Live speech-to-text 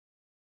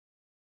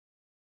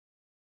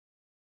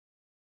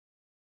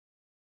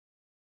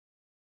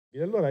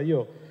Allora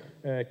io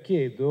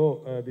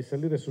chiedo di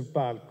salire sul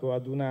palco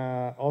ad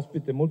una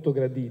ospite molto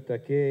gradita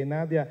che è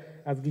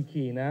Nadia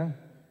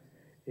Azhghikina,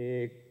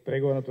 e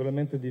prego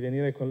naturalmente di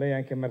venire con lei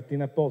anche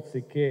Martina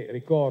Pozzi, che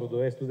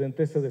ricordo è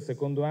studentessa del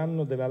secondo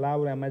anno della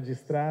laurea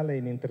magistrale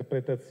in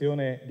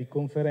interpretazione di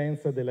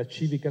conferenza della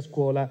Civica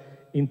Scuola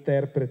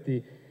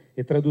Interpreti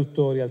e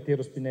Traduttori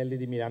Altiero Spinelli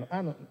di Milano.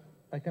 Ah no,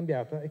 è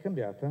cambiata? È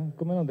cambiata?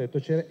 Come non detto,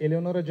 c'era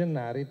Eleonora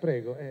Gennari,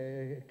 prego,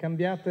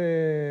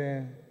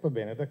 cambiate, va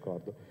bene,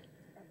 d'accordo.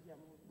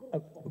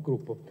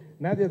 Gruppo.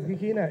 Nadia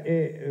Azhghikina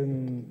è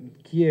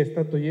chi è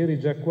stato ieri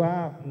già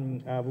qua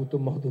ha avuto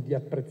modo di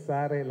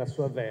apprezzare la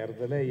sua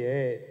verve. Lei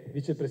è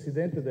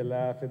vicepresidente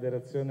della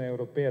Federazione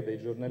Europea dei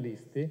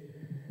Giornalisti,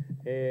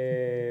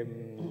 è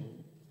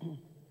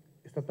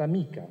stata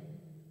amica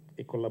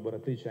e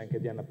collaboratrice anche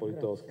di Anna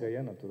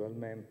Politkovskaja,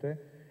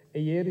 naturalmente, e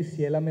ieri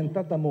si è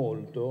lamentata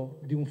molto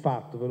di un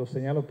fatto, ve lo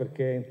segnalo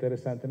perché è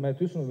interessante. Mi ha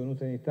detto: io sono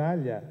venuta in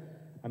Italia,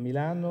 a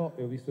Milano,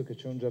 e ho visto che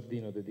c'è un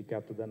giardino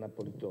dedicato ad Anna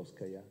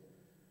Politkovskaja.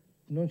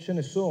 Non ce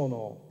ne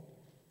sono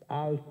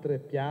altre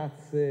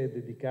piazze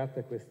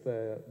dedicate a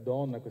questa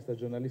donna, a questa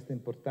giornalista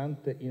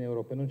importante in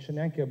Europa. Non c'è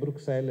neanche a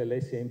Bruxelles, e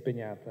lei si è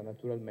impegnata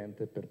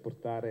naturalmente per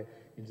portare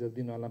il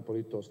giardino Anna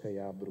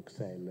Politkovskaja a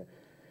Bruxelles.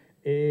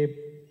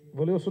 E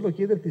volevo solo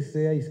chiederti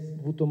se hai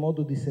avuto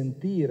modo di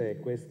sentire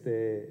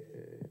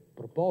queste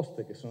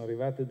proposte che sono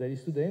arrivate dagli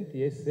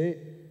studenti e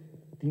se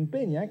ti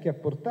impegni anche a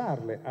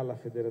portarle alla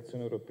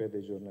Federazione Europea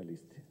dei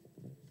Giornalisti.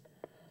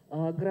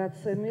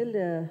 Grazie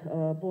mille,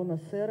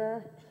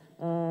 buonasera,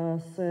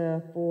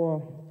 se può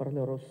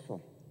parlare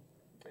russo.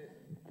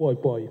 Puoi.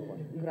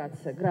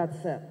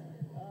 Grazie.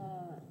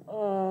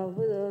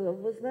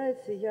 Вы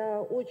знаете,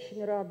 я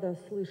очень рада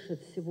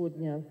слышать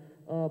сегодня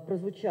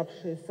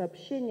прозвучавшие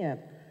сообщения.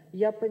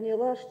 Я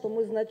поняла, что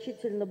мы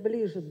значительно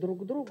ближе друг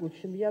к другу,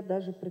 чем я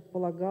даже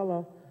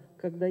предполагала,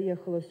 когда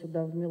ехала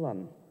сюда, в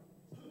Милан.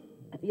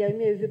 Я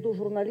имею в виду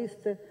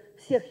журналисты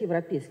всех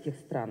европейских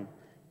стран,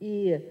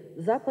 и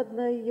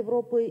Западной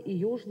Европы, и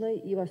Южной,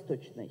 и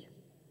Восточной.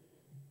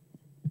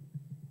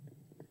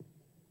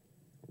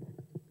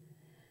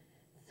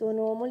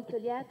 Sono molto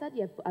lieta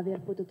di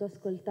aver potuto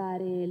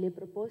ascoltare le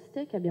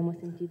proposte che abbiamo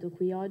sentito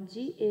qui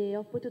oggi e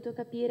ho potuto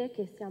capire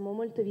che siamo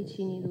molto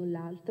vicini l'un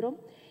l'altro,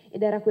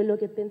 ed era quello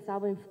che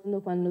pensavo in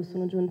fondo quando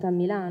sono giunta a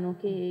Milano,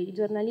 che i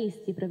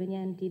giornalisti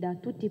provenienti da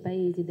tutti i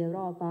paesi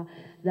d'Europa,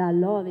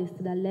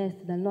 dall'ovest,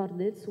 dall'est, dal nord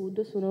e dal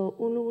sud, sono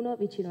uno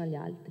vicino agli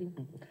altri.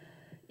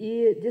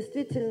 И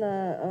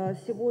действительно,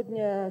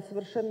 сегодня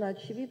совершенно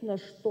очевидно,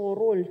 что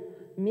роль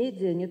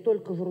медиа, не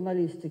только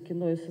журналистики,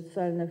 но и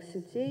социальных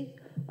сетей,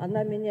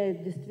 она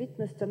меняет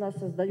действительность, она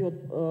создает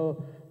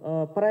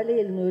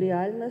параллельную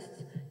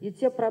реальность, и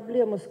те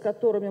проблемы, с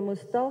которыми мы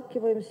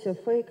сталкиваемся,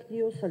 fake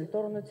news,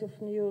 alternative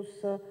news,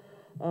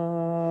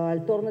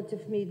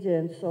 alternative media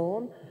and so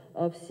on,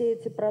 все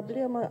эти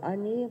проблемы,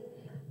 они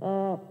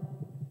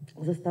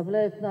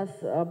заставляют нас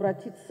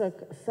обратиться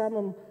к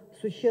самым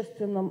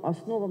существенным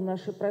основам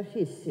нашей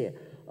профессии.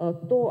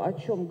 То, о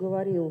чем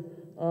говорил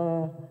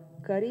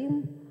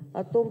Карим,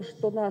 о том,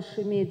 что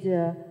наши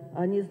медиа,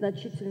 они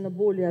значительно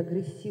более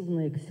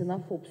агрессивные,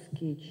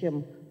 ксенофобские,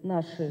 чем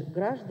наши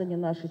граждане,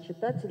 наши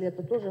читатели,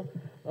 это тоже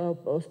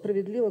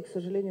справедливо, к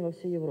сожалению, во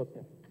всей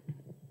Европе.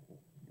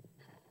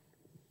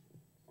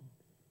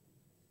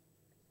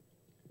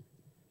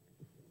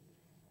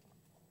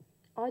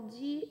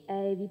 Oggi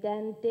è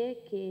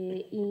evidente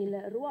che il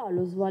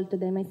ruolo svolto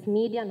dai mass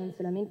media, non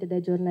solamente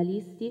dai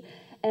giornalisti,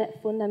 è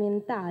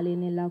fondamentale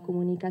nella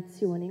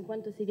comunicazione, in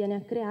quanto si viene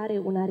a creare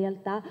una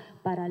realtà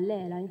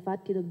parallela.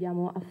 Infatti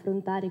dobbiamo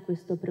affrontare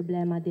questo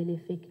problema delle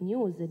fake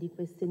news, di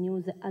queste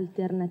news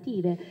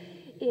alternative,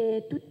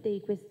 e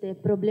tutte queste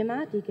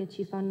problematiche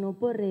ci fanno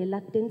porre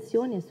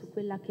l'attenzione su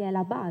quella che è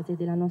la base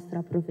della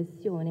nostra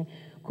professione.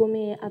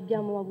 Come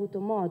abbiamo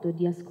avuto modo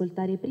di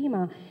ascoltare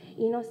prima,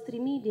 i nostri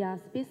media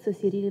spesso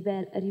si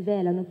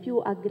rivelano più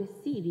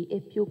aggressivi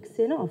e più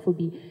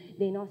xenofobi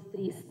dei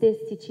nostri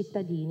stessi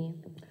cittadini.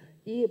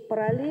 И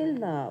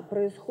параллельно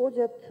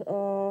происходят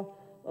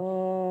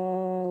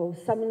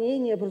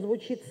сомнения,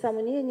 прозвучит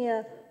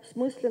сомнение в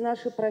смысле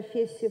нашей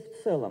профессии в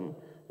целом.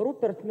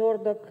 Руперт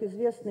Мёрдок,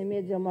 известный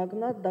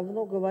медиамагнат,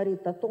 давно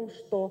говорит о том,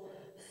 что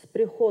с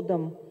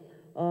приходом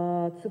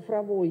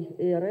цифровой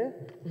эры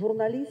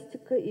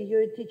журналистика,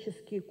 ее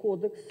этические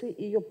кодексы,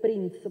 ее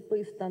принципы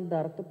и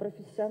стандарты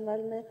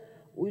профессиональные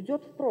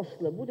уйдет в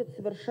прошлое, будет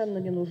совершенно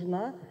не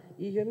нужна.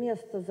 Ее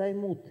место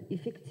займут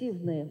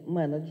эффективные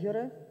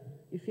менеджеры,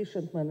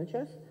 efficient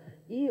managers,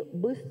 и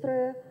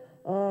быстрые,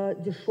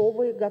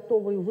 дешевые,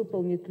 готовые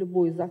выполнить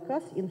любой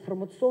заказ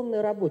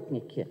информационные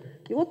работники.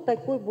 И вот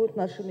такой будет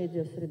наша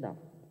медиасреда.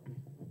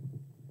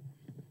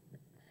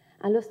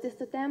 Allo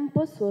stesso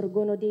tempo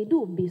sorgono dei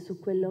dubbi su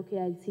quello che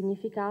è il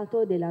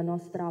significato della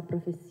nostra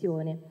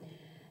professione.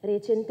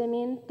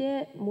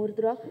 Recentemente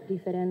Murdoch,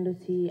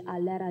 riferendosi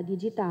all'era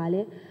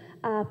digitale,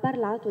 ha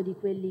parlato di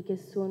quelli che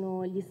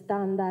sono gli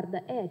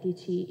standard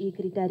etici, i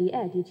criteri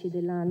etici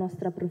della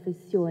nostra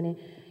professione.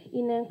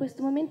 In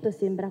questo momento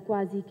sembra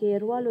quasi che il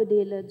ruolo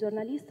del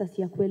giornalista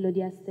sia quello di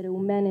essere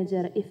un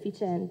manager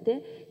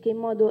efficiente che in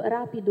modo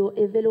rapido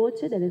e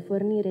veloce deve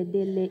fornire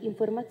delle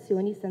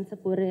informazioni senza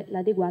porre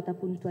l'adeguata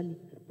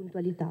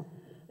puntualità.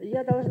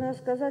 Я должна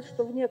сказать,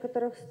 что в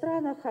некоторых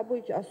странах,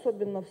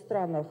 особенно в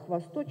странах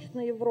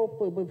Восточной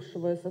Европы,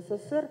 бывшего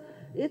СССР,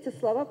 эти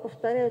слова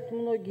повторяют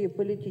многие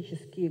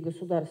политические и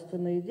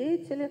государственные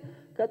деятели,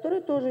 которые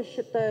тоже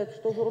считают,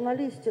 что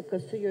журналистика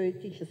с ее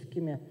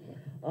этическими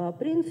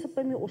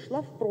принципами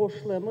ушла в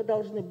прошлое. Мы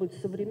должны быть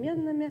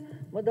современными,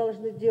 мы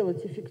должны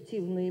делать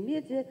эффективные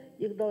медиа,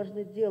 их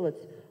должны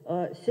делать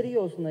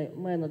серьезные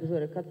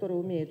менеджеры, которые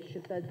умеют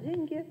считать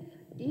деньги,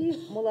 и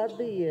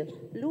молодые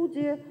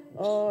люди,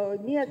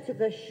 не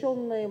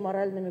отягощенные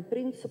моральными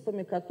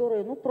принципами,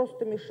 которые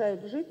просто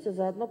мешают жить и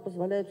заодно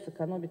позволяют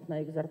сэкономить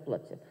на их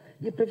зарплате.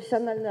 И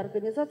профессиональные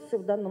организации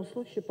в данном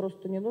случае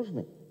просто не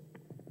нужны.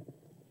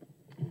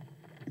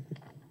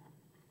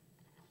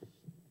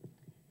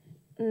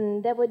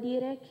 Devo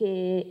dire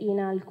che in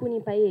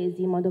alcuni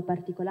paesi, in modo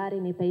particolare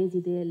nei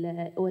paesi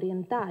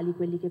orientali,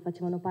 quelli che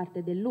facevano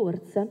parte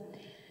dell'URSS,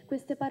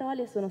 queste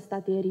parole sono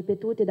state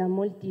ripetute da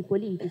molti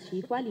politici,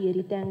 i quali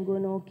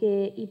ritengono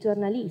che i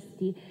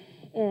giornalisti,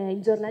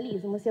 il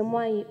giornalismo sia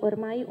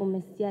ormai un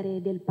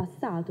mestiere del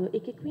passato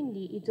e che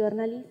quindi i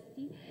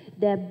giornalisti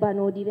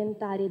debbano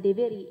diventare dei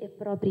veri e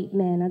propri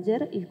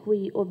manager, il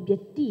cui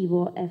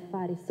obiettivo è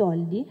fare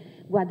soldi,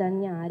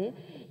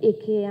 guadagnare, e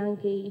che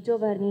anche i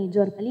giovani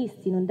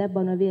giornalisti non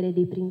debbano avere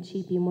dei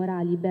principi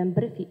morali ben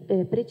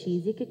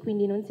precisi, che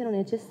quindi non siano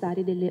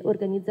necessari delle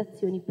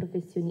organizzazioni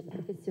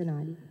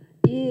professionali.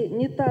 И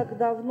не так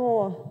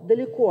давно,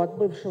 далеко от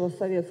бывшего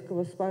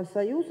Советского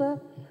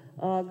Союза,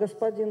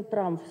 господин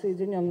Трамп в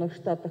Соединенных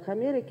Штатах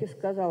Америки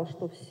сказал,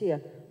 что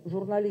все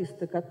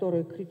журналисты,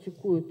 которые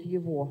критикуют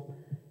его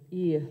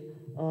и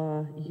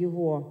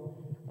его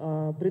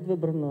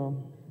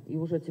предвыборную и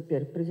уже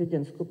teперь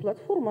президентскую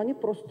платформу, они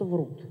просто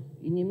врут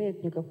и не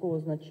имеют никакого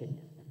значения.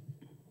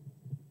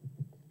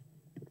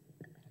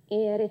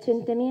 E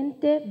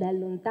recentemente, ben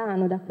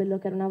lontano da quello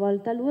che era una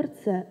volta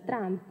l'URSS,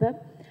 Trump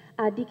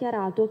ha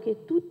dichiarato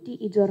che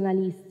tutti i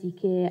giornalisti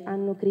che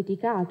hanno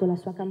criticato la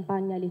sua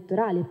campagna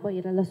elettorale e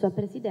poi la sua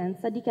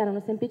presidenza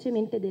dichiarano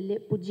semplicemente delle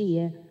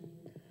bugie.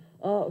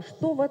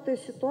 Что в этой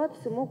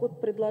ситуации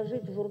могут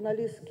предложить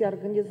журналистские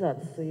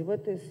организации? В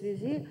этой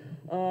связи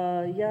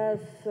я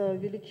с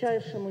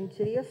величайшим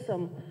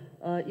интересом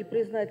и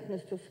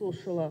признательностью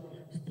слушала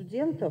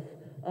студентов,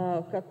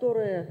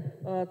 которые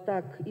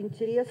так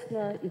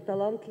интересно и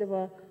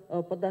талантливо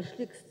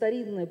подошли к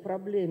старинной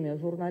проблеме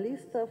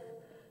журналистов,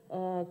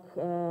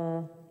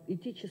 к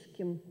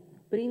этическим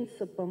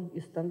принципам и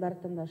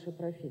стандартам нашей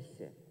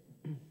профессии.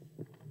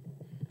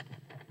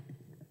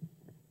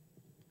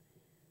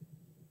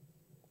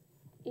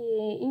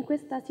 E in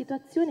questa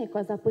situazione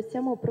cosa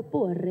possiamo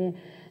proporre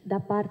da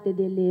parte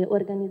delle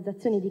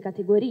organizzazioni di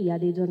categoria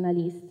dei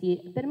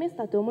giornalisti? Per me è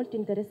stato molto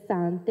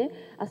interessante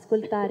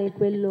ascoltare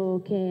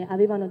quello che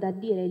avevano da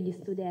dire gli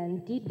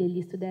studenti,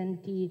 degli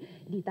studenti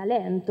di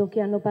talento, che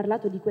hanno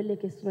parlato di quelle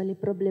che sono le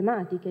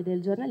problematiche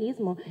del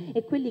giornalismo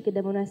e quelli che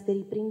devono essere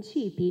i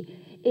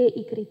principi e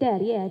i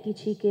criteri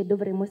etici che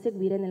dovremmo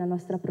seguire nella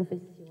nostra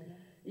professione.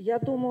 Я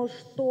думаю,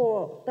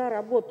 что та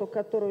работа,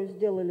 которую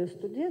сделали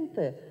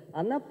студенты,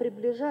 она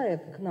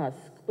приближает к нас,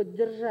 к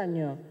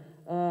поддержанию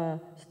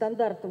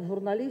стандартов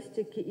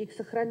журналистики и к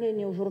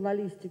сохранению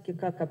журналистики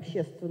как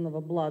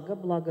общественного блага,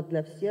 блага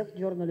для всех.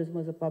 Journalism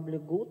is a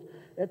public good.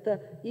 Это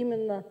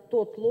именно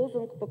тот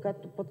лозунг,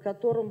 под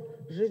которым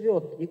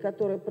живет и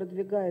который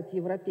продвигает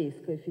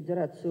Европейская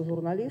Федерация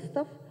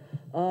журналистов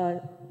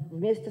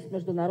вместе с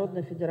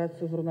Международной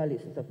Федерацией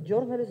журналистов.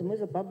 Journalism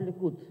is a public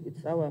good.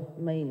 It's our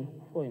main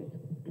point.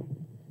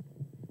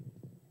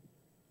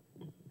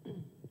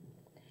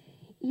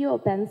 Io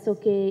penso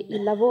che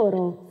il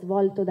lavoro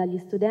svolto dagli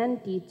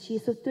studenti ci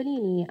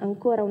sottolinei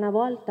ancora una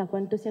volta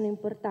quanto siano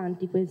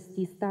importanti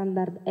questi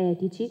standard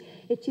etici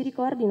e ci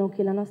ricordino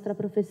che la nostra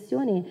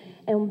professione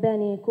è un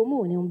bene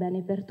comune, un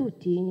bene per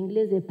tutti, in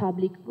inglese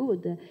public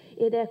good,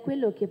 ed è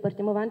quello che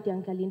portiamo avanti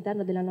anche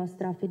all'interno della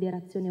nostra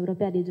Federazione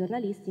Europea dei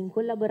Giornalisti in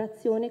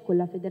collaborazione con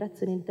la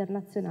Federazione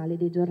Internazionale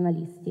dei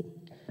Giornalisti.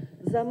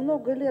 За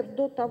много лет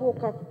до того,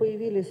 как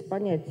появились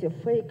понятия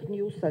fake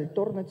news,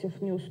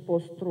 alternative news,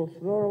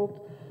 post-truth world,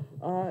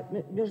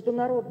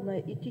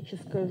 международная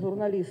этическая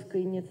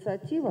журналистская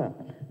инициатива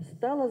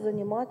стала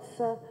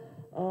заниматься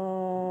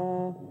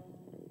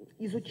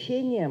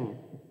изучением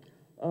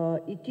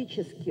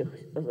этических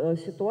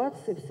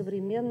ситуаций в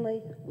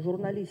современной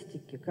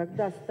журналистике,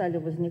 когда стали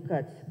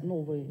возникать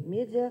новые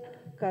медиа,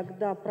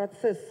 когда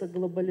процессы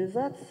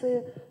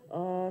глобализации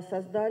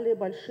создали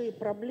большие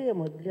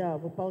проблемы для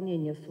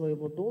выполнения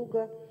своего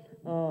долга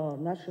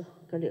наших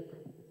коллег.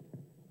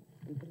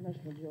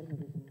 International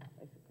Journalism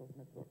Ethical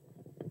Network.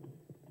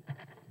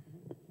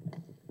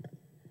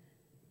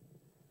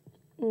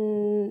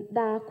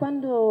 Da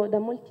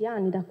molti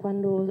anni, da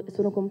quando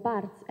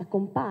è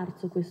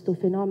comparso questo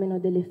fenomeno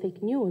delle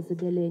fake news,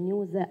 delle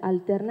news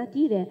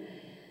alternative,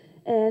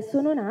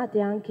 sono nate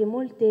anche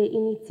molte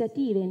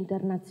iniziative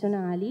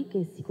internazionali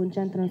che si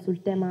concentrano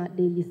sul tema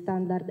degli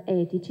standard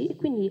etici, e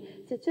quindi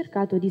si è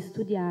cercato di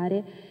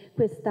studiare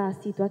questa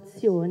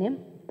situazione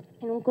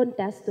in un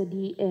contesto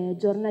di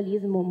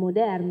giornalismo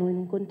moderno, in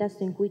un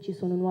contesto in cui ci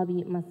sono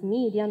nuovi mass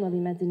media, nuovi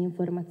mezzi di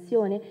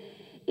informazione,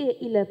 e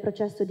il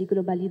processo di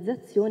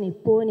globalizzazione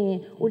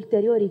pone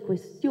ulteriori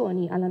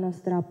questioni alla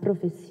nostra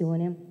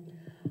professione.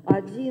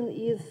 Один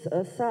из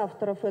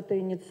соавторов этой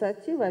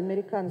инициативы,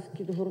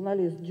 американский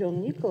журналист Джон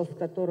Николс,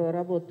 который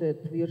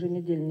работает в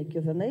еженедельнике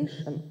The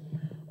Nation,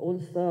 он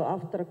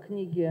автор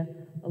книги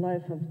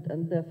Life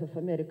and Death of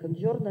American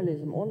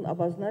Journalism, он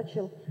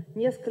обозначил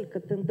несколько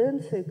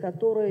тенденций,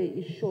 которые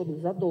еще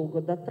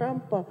задолго до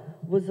Трампа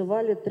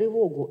вызывали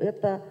тревогу.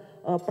 Это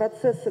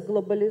процессы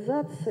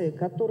глобализации,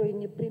 которые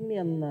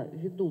непременно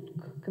ведут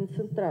к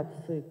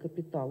концентрации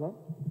капитала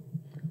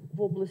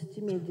в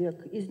области медиа,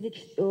 к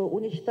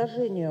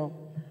уничтожению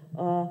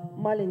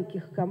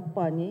маленьких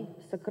компаний,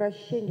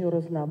 сокращению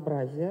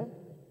разнообразия,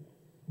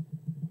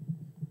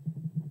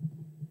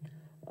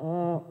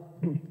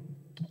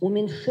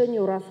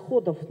 уменьшению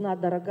расходов на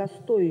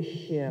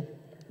дорогостоящие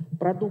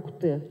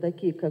продукты,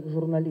 такие как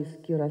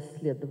журналистские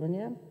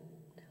расследования,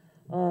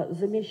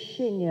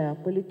 замещение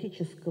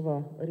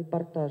политического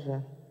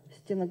репортажа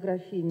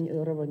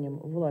стенографированием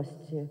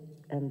власти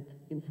and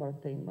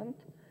infotainment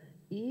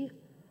и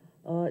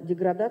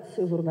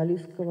деградацию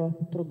журналистского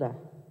труда.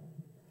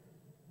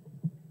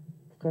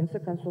 В конце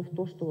концов,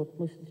 то, что вот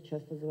мы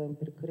сейчас называем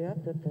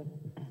прекариат, это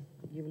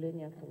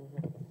явление этого же.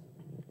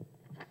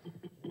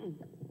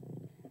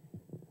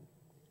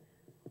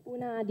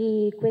 Una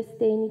di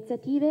queste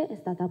iniziative è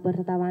stata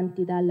portata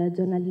avanti dal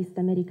giornalista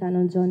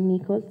americano John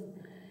Nichols,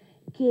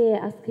 che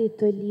ha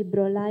scritto il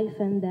libro Life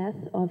and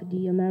Death of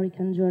the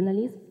American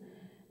Journalism,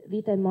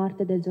 vita e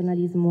morte del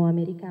giornalismo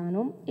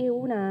americano, e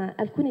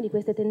alcune di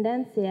queste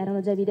tendenze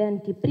erano già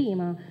evidenti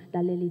prima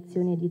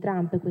dall'elezione di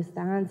Trump,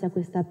 questa ansia,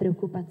 questa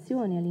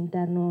preoccupazione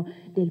all'interno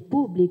del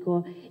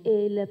pubblico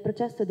e il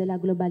processo della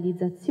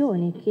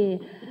globalizzazione che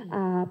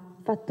ha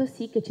fatto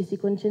sì che ci si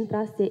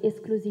concentrasse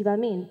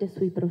esclusivamente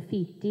sui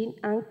profitti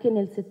anche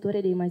nel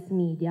settore dei mass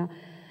media,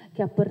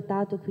 che ha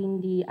portato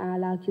quindi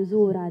alla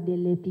chiusura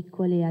delle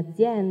piccole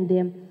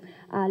aziende,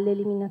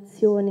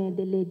 all'eliminazione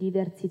delle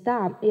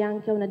diversità e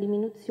anche a una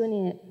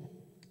diminuzione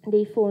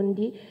dei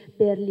fondi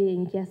per le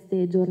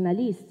inchieste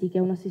giornalistiche,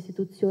 una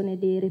sostituzione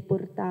dei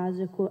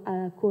reportage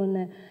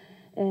con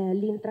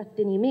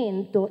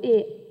l'intrattenimento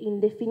e in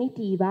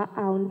definitiva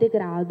a un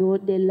degrado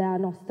della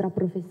nostra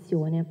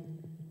professione.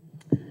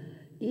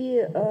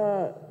 И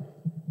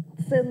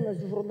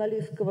ценность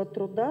журналистского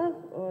труда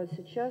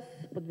сейчас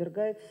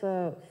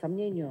подвергается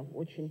сомнению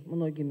очень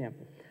многими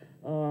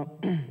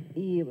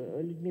и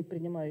людьми,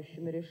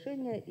 принимающими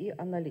решения, и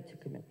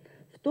аналитиками.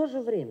 В то же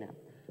время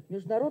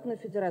Международная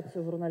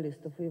федерация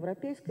журналистов и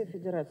Европейская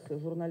федерация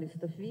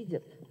журналистов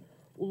видят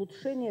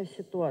улучшение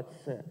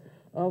ситуации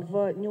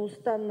в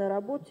неустанной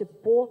работе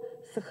по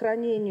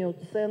сохранению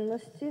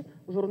ценности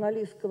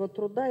журналистского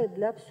труда и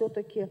для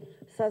все-таки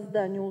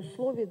создания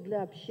условий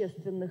для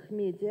общественных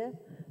медиа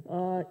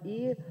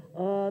и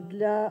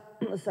для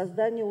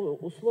создания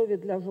условий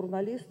для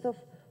журналистов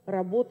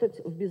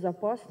работать в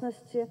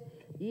безопасности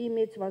и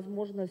иметь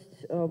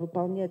возможность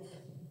выполнять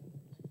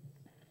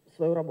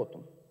свою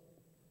работу.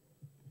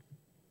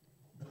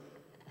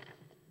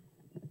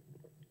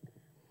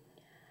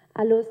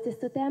 Allo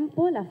stesso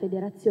tempo la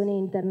Federazione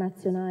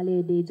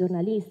Internazionale dei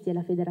Giornalisti e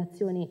la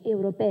Federazione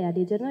Europea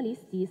dei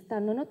Giornalisti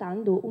stanno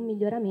notando un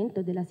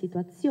miglioramento della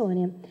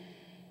situazione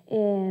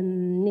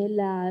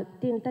nel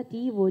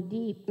tentativo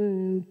di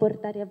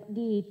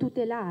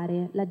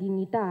tutelare la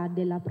dignità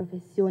della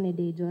professione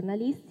dei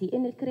giornalisti e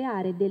nel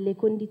creare delle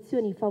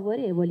condizioni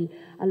favorevoli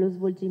allo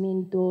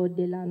svolgimento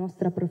della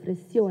nostra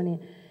professione,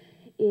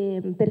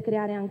 per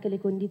creare anche le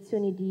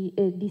condizioni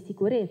di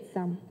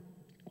sicurezza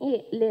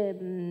e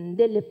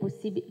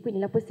quindi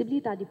la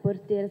possibilità di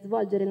poter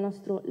svolgere il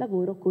nostro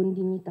lavoro con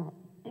dignità.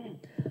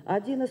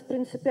 Один из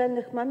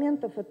принципиальных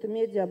моментов – это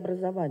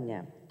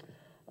медиаобразование.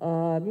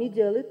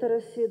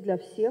 Медиа-литераси для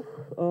всех,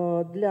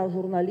 для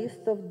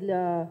журналистов,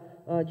 для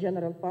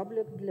general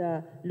public,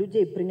 для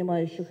людей,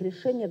 принимающих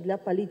решения, для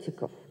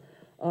политиков.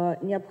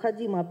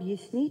 Необходимо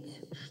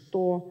объяснить,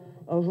 что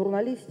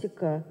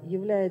журналистика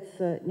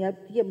является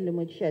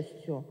неотъемлемой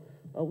частью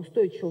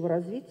устойчивого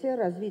развития,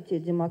 развития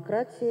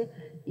демократии,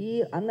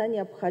 и она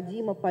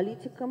необходима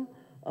политикам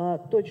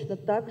точно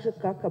так же,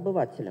 как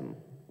обывателям,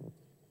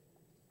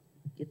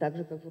 и так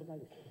же, как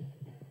журналистам.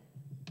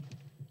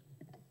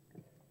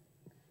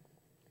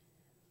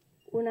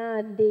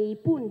 Uno dei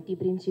punti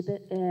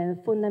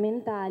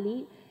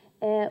fondamentali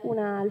è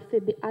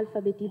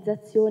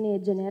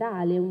un'alfabetizzazione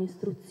generale,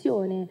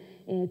 un'istruzione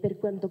per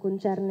quanto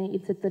concerne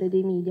il settore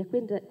dei media.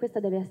 Questa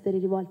deve essere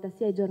rivolta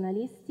sia ai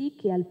giornalisti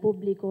che al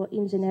pubblico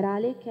in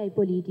generale che ai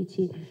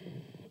politici.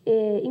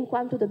 in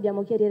quanto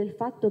dobbiamo chiarire il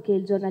fatto che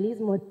il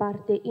giornalismo è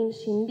parte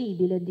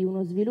inscindibile di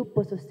uno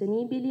sviluppo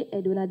sostenibile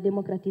e di una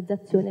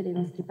democratizzazione dei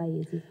nostri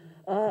paesi.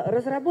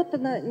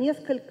 Разработано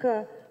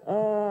несколько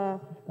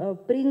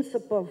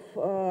принципов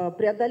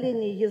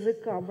преодоления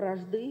языка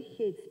вражды,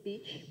 hate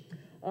speech,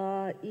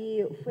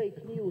 и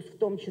fake news, в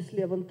том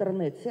числе в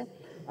интернете.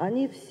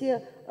 Они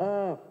все,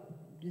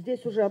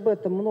 здесь уже об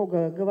этом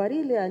много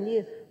говорили,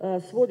 они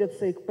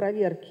сводятся и к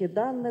проверке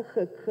данных,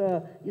 и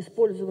к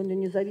использованию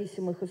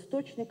независимых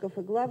источников,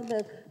 и,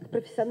 главное, к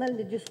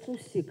профессиональной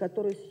дискуссии,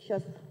 которая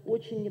сейчас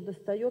очень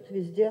недостает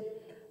везде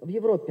в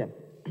Европе.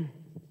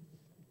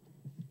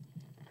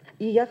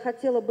 И я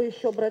хотела бы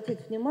еще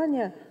обратить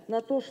внимание на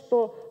то,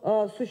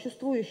 что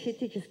существующие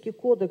этические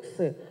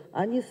кодексы,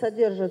 они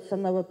содержатся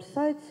на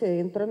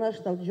веб-сайте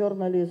International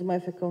Journalism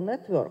Ethical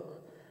Network,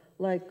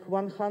 like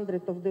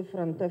 100 of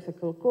different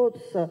ethical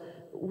codes,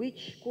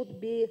 which could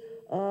be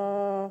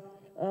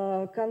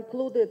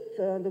concluded,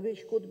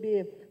 which could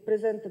be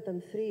presented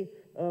in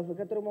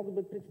которые могут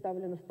быть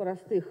представлены в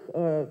простых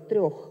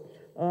трех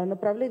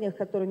направлениях,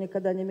 которые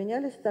никогда не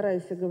менялись,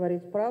 стараясь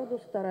говорить правду,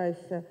 стараясь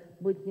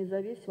быть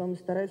независимым,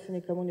 стараясь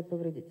никому не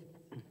повредить.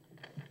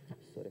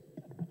 Sorry.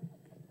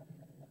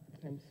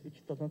 I'm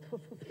switched on.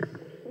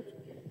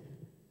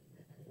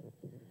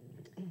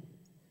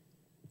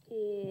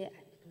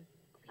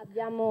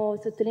 Abbiamo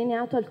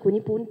sottolineato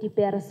alcuni punti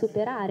per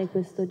superare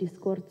questo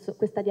discorso,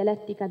 questa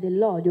dialettica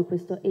dell'odio,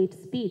 questo hate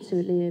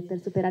speech,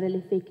 per superare le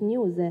fake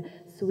news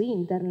su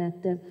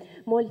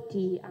internet.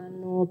 Molti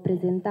hanno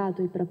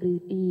presentato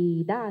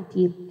i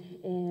dati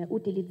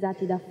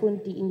utilizzati da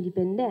fonti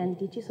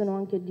indipendenti, ci sono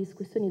anche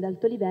discussioni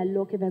d'alto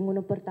livello che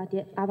vengono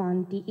portate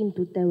avanti in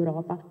tutta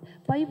Europa.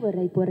 Poi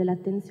vorrei porre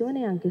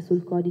l'attenzione anche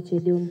sul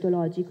codice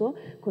deontologico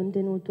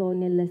contenuto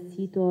nel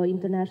sito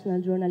International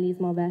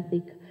Journalism of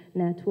Ethics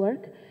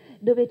Network,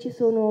 dove ci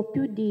sono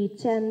più di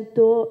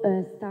 100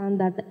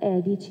 standard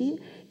etici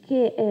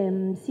che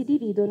si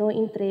dividono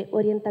in 3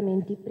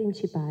 orientamenti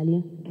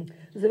principali.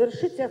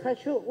 Завершить я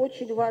хочу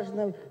очень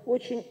важным,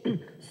 очень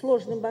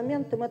сложным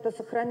моментом, это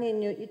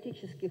сохранение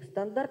этических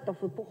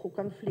стандартов в эпоху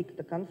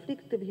конфликта.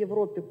 Конфликты в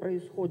Европе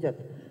происходят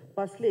в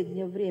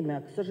последнее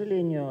время, к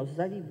сожалению, с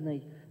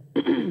завидной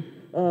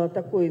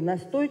такой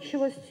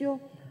настойчивостью.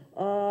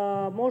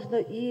 Можно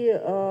и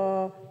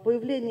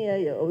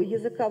появление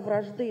языка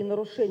вражды и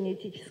нарушение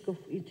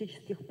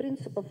этических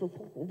принципов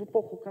в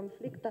эпоху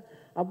конфликта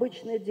 –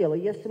 обычное дело.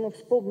 Если мы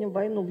вспомним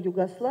войну в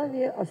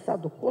Югославии,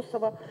 осаду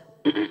Косово,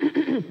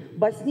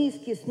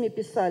 боснийские СМИ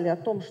писали о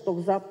том, что в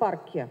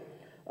зоопарке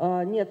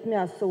нет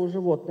мяса у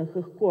животных,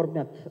 их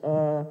кормят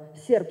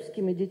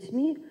сербскими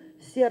детьми.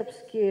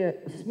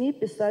 Сербские СМИ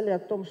писали о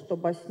том, что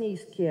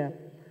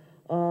боснийские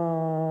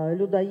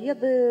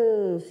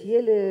людоеды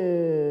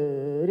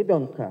съели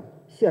ребенка,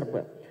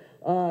 сербы.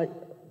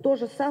 То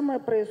же самое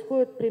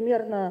происходит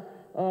примерно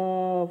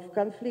в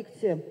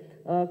конфликте,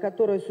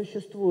 который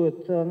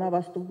существует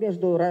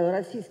между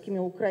российскими и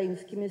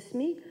украинскими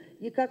СМИ.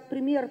 И как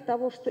пример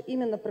того, что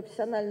именно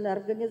профессиональные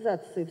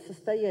организации в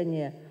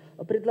состоянии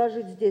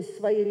предложить здесь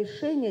свои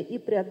решения и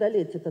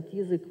преодолеть этот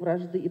язык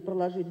вражды и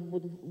проложить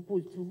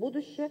путь в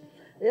будущее,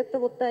 это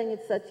вот та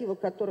инициатива,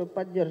 которую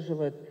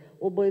поддерживает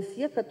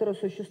ОБСЕ, которая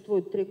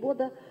существует 3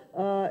 года.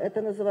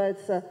 Это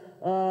называется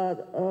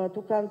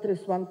Two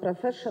Countries, One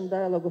Profession,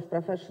 Dialogue of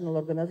Professional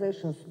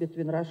Organizations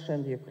between Russia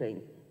and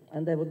Ukraine.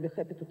 And I would be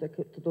happy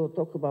to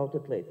talk about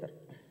it later.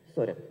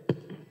 Sorry.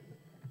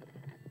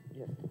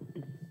 Yes.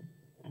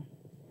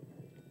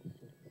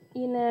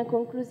 In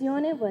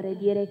conclusione vorrei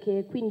dire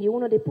che quindi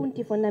uno dei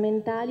punti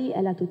fondamentali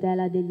è la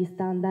tutela degli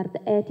standard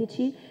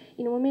etici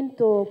in un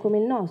momento come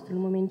il nostro,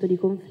 un momento di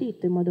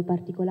conflitto, in modo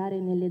particolare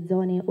nelle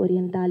zone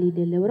orientali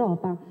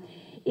dell'Europa,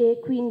 e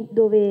quindi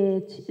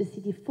dove si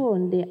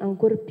diffonde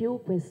ancor più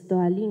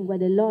questa lingua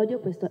dell'odio,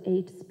 questo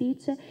hate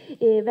speech,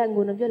 e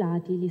vengono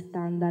violati gli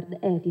standard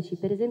etici.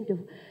 Per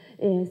esempio,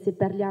 se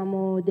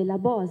parliamo della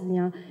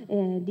Bosnia,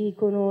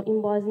 in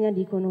Bosnia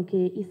dicono che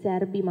i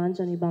serbi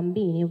mangiano i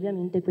bambini,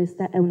 ovviamente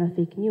questa è una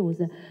fake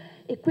news.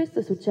 E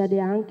questo succede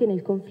anche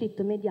nel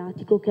conflitto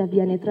mediatico che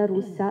avviene tra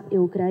Russia e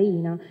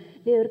Ucraina.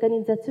 Le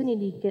organizzazioni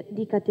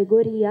di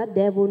categoria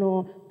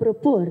devono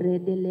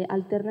proporre delle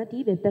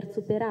alternative per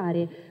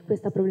superare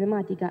questa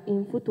problematica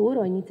in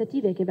futuro,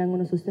 iniziative che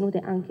vengono sostenute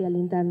anche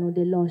all'interno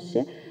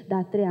dell'OSCE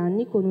da 3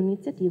 anni con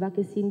un'iniziativa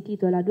che si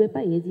intitola Due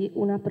paesi,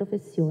 una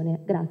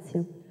professione.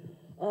 Grazie.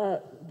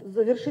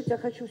 Завершить я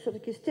хочу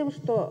все-таки с тем,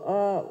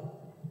 что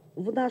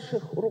в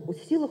наших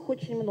силах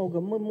очень много.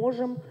 Мы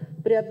можем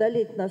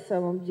преодолеть на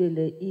самом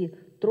деле и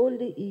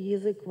тролли, и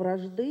язык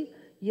вражды,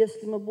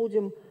 если мы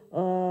будем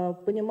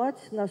понимать,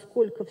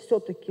 насколько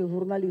все-таки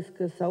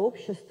журналистское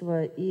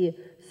сообщество и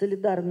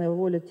солидарная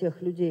воля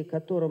тех людей,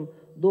 которым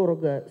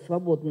дорого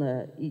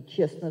свободное и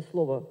честное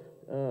слово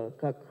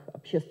как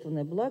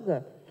общественное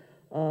благо,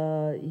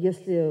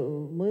 если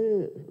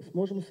мы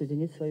сможем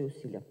соединить свои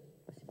усилия. Спасибо.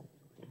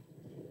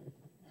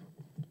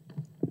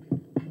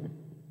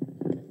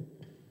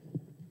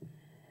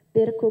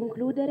 Per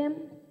concludere,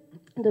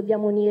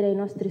 Dobbiamo unire i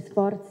nostri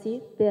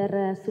sforzi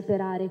per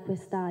superare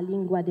questa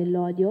lingua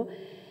dell'odio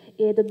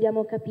e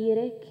dobbiamo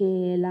capire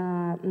che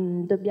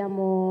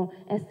dobbiamo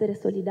essere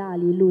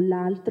solidali l'un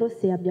l'altro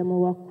se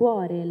abbiamo a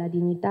cuore la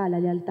dignità e la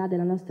lealtà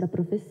della nostra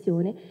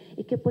professione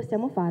e che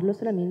possiamo farlo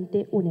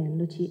solamente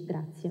unendoci.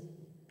 Grazie.